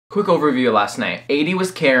Quick overview of last night. AD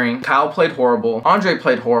was carrying, Kyle played horrible, Andre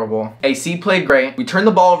played horrible, AC played great, we turned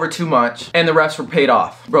the ball over too much, and the refs were paid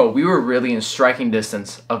off. Bro, we were really in striking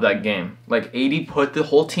distance of that game. Like, AD put the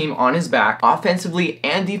whole team on his back, offensively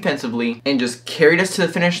and defensively, and just carried us to the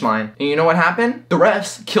finish line. And you know what happened? The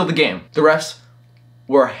refs killed the game. The refs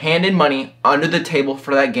were handed money under the table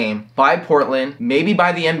for that game by Portland, maybe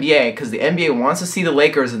by the NBA, because the NBA wants to see the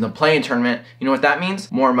Lakers in the play-in tournament. You know what that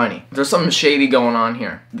means? More money. There's something shady going on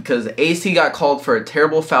here because AC got called for a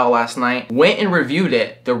terrible foul last night, went and reviewed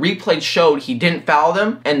it. The replay showed he didn't foul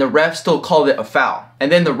them, and the refs still called it a foul.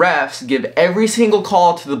 And then the refs give every single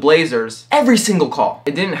call to the Blazers. Every single call.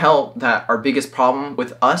 It didn't help that our biggest problem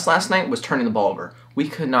with us last night was turning the ball over. We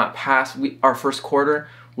could not pass. Our first quarter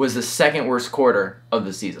was the second worst quarter of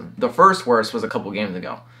the season. The first worst was a couple games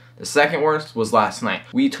ago. The second worst was last night.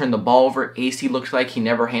 We turned the ball over. AC looked like he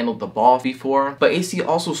never handled the ball before. But AC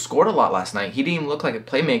also scored a lot last night. He didn't even look like a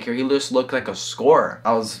playmaker. He just looked like a scorer.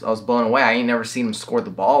 I was blown away. I ain't never seen him score the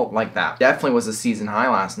ball like that. Definitely was a season high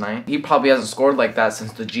last night. He probably hasn't scored like that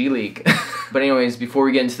since the G League. But anyways, before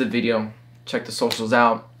we get into the video, check the socials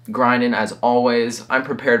out. Grinding as always. I'm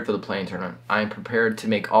prepared for the play-in tournament. I'm prepared to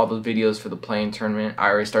make all those videos for the play-in tournament. I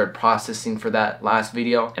already started processing for that last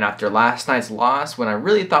video. And after last night's loss, when I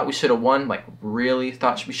really thought we should have won, like really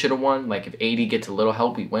thought we should have won, like if AD gets a little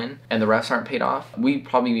help, we win, and the refs aren't paid off, we'd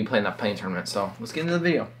probably be playing that play-in tournament. So let's get into the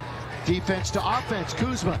video. Defense to offense,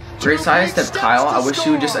 Kuzma. Great size step, Kyle. I wish he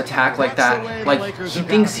would just attack like that. Like he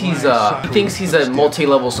thinks he's a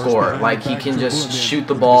multi-level scorer. Like he can just shoot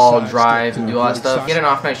the ball, drive, and do all that stuff. Get an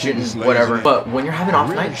off night shooting, whatever. But when you're having off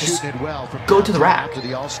night, just go to the rack. I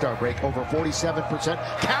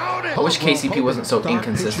wish KCP wasn't so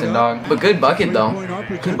inconsistent, dog. But good bucket though.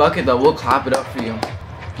 Good bucket though. We'll clap it up for you.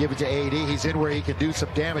 Give it to AD. He's in where he can do some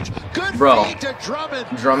damage. Good bro. feed to Drummond.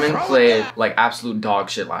 Drummond played like absolute dog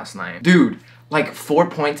shit last night. Dude, like 4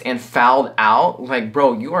 points and fouled out. Like,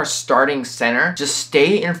 bro, you are starting center. Just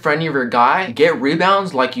stay in front of your guy. Get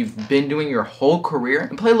rebounds like you've been doing your whole career.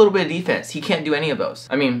 And play a little bit of defense. He can't do any of those.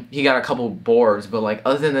 I mean, he got a couple boards, but like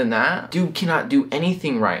other than that, dude cannot do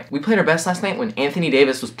anything right. We played our best last night when Anthony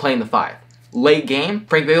Davis was playing the 5. Late game,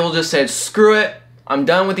 Frank Vogel just said, screw it. I'm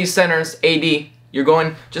done with these centers. AD. You're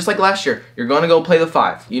going, just like last year, you're going to go play the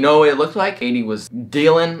 5. You know what it looked like? AD was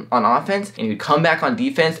dealing on offense, and he'd come back on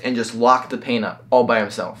defense and just lock the paint up all by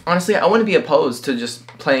himself. Honestly, I wouldn't be opposed to just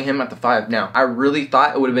playing him at the 5 now. I really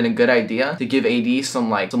thought it would have been a good idea to give AD some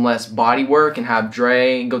less body work and have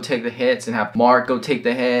Dre go take the hits and have Mark go take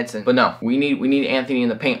the hits. But no, we need Anthony in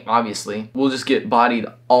the paint, obviously. We'll just get bodied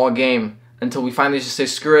all game until we finally just say,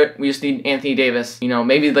 screw it, we just need Anthony Davis. You know,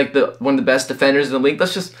 maybe like one of the best defenders in the league.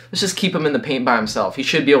 Let's just keep him in the paint by himself. He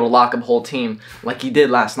should be able to lock up a whole team like he did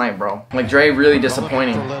last night, bro. Like, Dre really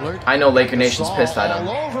disappointing. I know Laker Nation's pissed at him.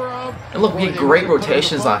 And look, we had great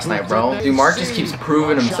rotations last night, bro. Dude, Mark just keeps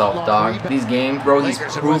proving himself, dog. These games, bro, he's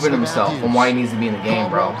proven himself on why he needs to be in the game,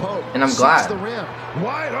 bro. And I'm glad.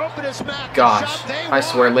 Gosh, I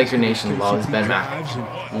swear Laker Nation loves Ben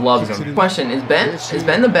Mack. Loves him. Question, is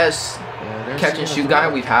Ben the best catch and shoot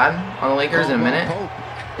guy we've had on the Lakers in a minute?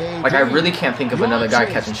 Like, I really can't think of another guy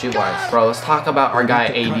catch and shoot wise. Bro, let's talk about our guy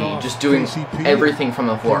AD, just doing everything from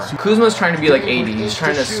the floor. Kuzma's trying to be like AD. He's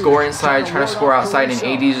trying to score inside, trying to score outside, and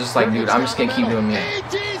AD's just like, dude, I'm just gonna keep doing me.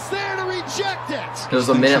 There's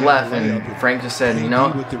a minute left, and Frank just said, you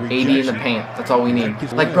know, AD in the paint. That's all we need.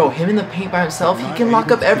 Like, bro, him in the paint by himself, he can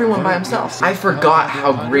lock up everyone by himself. I forgot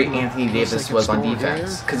how great Anthony Davis was on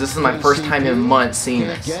defense, because this is my first time in months seeing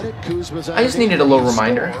this. I just needed a little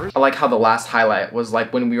reminder. I like how the last highlight was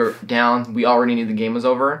like when we were down, we already knew the game was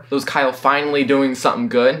over. It was Kyle finally doing something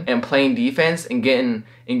good and playing defense and getting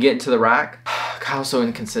to the rack. Kyle's so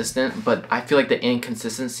inconsistent, but I feel like the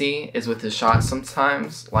inconsistency is with his shots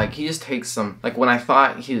sometimes. Like, he just takes some, like when I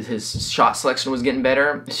thought his shot selection was getting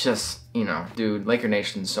better, it's just, you know, dude, Laker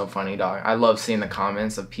Nation's so funny, dog. I love seeing the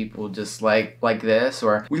comments of people just like this,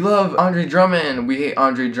 or we love Andre Drummond, we hate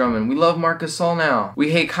Andre Drummond, we love Marc Gasol now,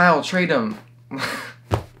 we hate Kyle, trade him.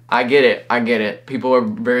 I get it. People are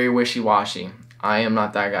very wishy-washy. I am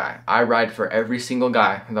not that guy. I ride for every single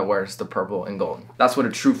guy that wears the purple and gold. That's what a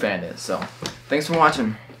true fan is. So, thanks for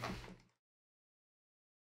watching.